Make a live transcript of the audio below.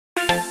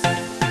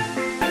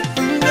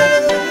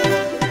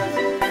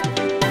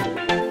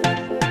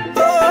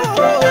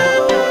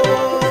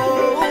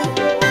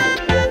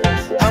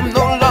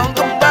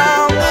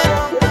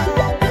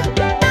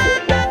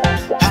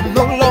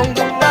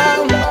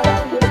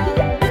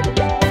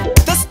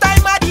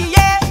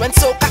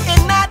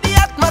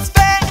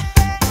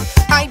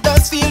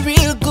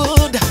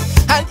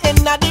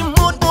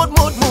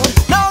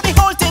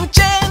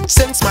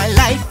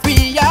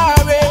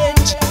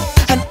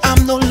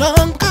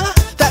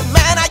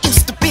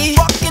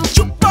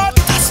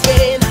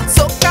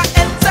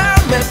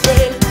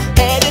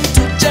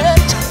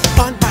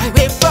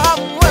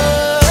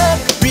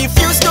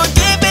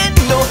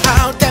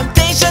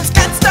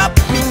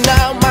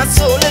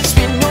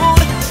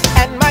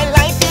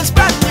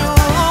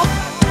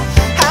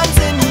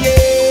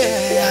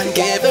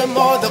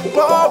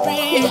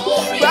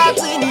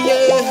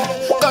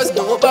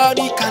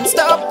Nobody can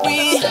stop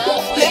we.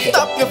 Lift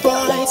up your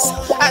voice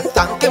and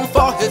thank him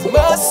for his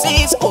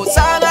mercies.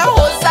 Hosanna,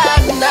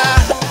 Hosanna,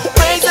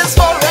 praises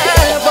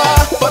forever.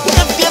 But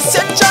if you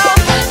sit jump,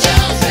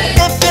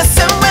 if you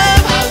sit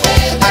wave,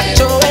 I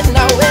throw it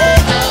away.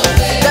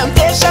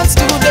 Temptations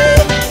today,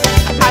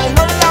 I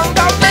no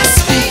longer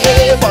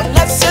misbehave.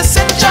 Unless you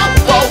sit jump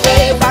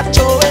away, I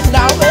throw it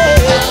away.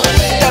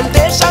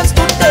 Temptations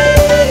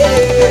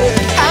today,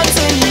 hands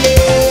in the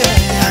air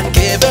and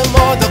give him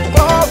all the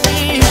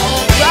glory.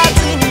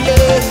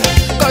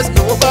 Cause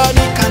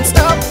nobody can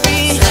stop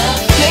me.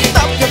 Lift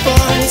up your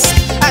voice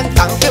and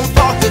thank him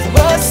for his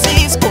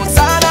mercies.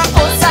 Hosanna,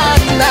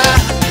 Hosanna,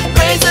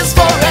 praises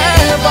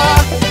forever.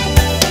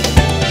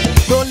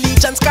 No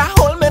legions can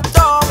hold me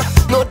down,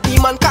 no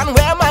demon can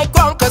wear my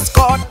crown. Cause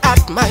God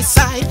at my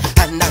side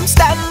and I'm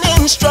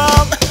standing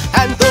strong.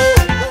 And though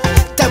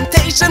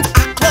temptations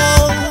are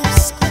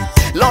close,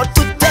 Lord,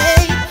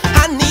 today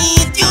I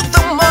need you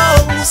the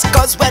most.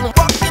 Cause when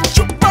walking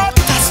through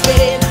broadcast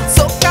rain,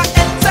 Soca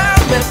enter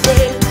my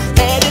brain.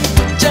 Heading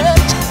to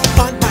church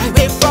on my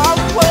way from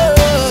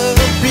work.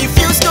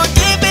 Refuse to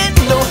give in,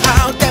 know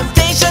how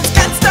temptations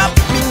can stop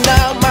me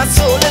now. My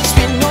soul is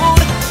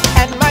renewed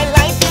and my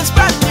life is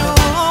brand new.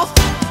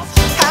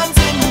 Hands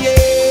in the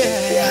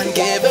air and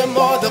give him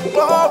all the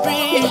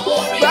glory.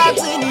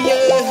 Rags in the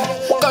air,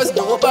 cause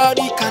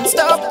nobody can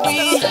stop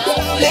me.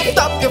 Lift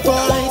up your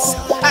voice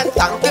and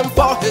thank him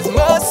for his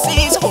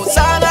mercies.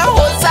 Hosanna,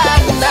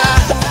 Hosanna,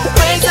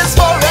 praises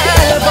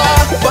forever.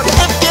 But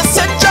if you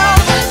sit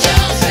jump,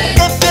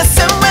 if you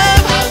sit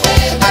wave,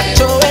 I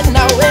throw it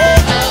away.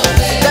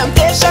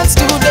 Temptations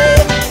today,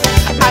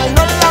 I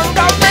no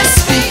longer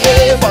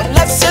misbehave.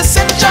 Unless you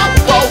sit jump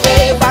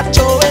away, I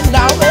throw it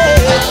away.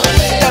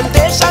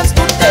 Temptations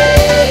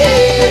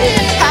today,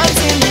 hands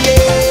in the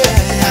air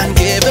and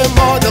give him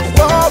all the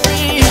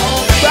glory.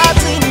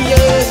 Rags in the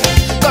air,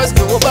 cause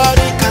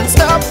nobody can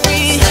stop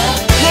me.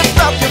 Lift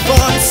up your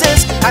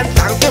voices and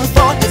thank him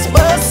for his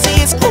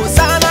mercies.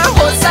 Hosanna,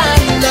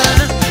 Hosanna,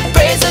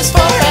 praises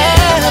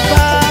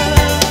forever.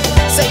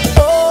 Say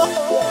oh,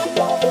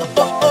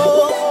 oh,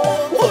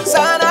 oh,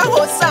 Hosanna,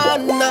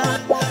 Hosanna,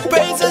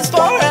 praises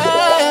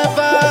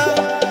forever.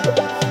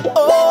 Oh,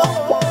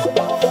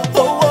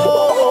 oh,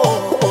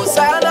 oh,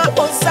 Hosanna,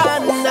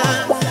 Hosanna,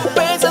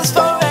 praises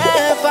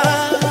forever.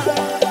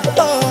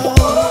 Oh,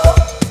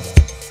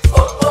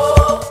 oh,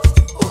 oh,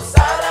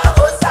 Hosanna,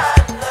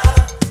 Hosanna,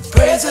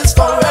 praises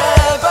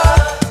forever.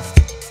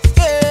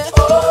 Yeah.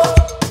 Oh,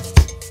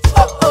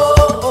 oh,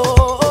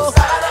 oh,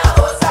 Hosanna,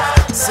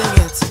 Hosanna, sing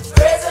it.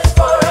 Praises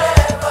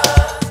forever.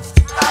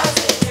 Hands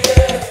in the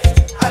air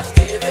and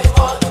give him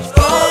all the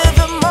glory. Give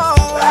him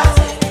all. Hands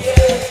in the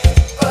air,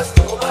 cause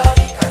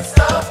nobody can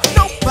stop me.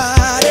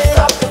 Nobody. Lift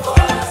up your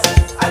voice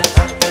and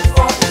thank him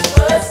for his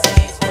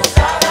mercies.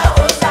 Hosanna,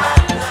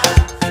 Hosanna,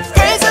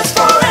 praises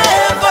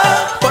forever.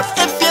 But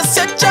if you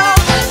sit jump,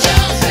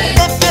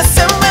 if you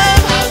sit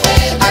wave,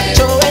 I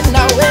throw it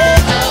away.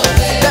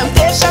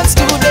 Temptations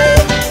today,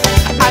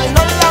 I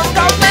no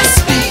longer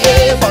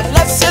misbehave.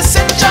 Unless you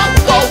sit jump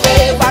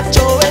away, I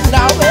throw it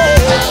away.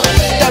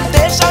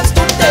 Temptations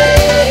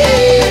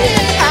today,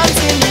 hands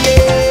in the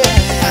air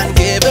and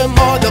give him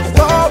all the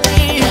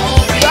glory.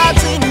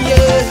 Rags in the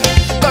air,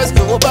 cause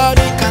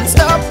nobody can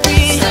stop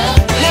me.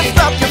 Lift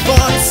up your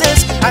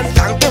voices and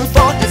thank him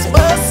for his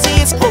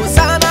mercies.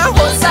 Hosanna,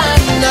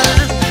 Hosanna,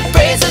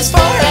 praises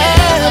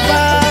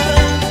forever.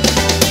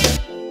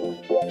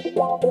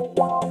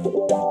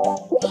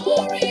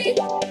 Glory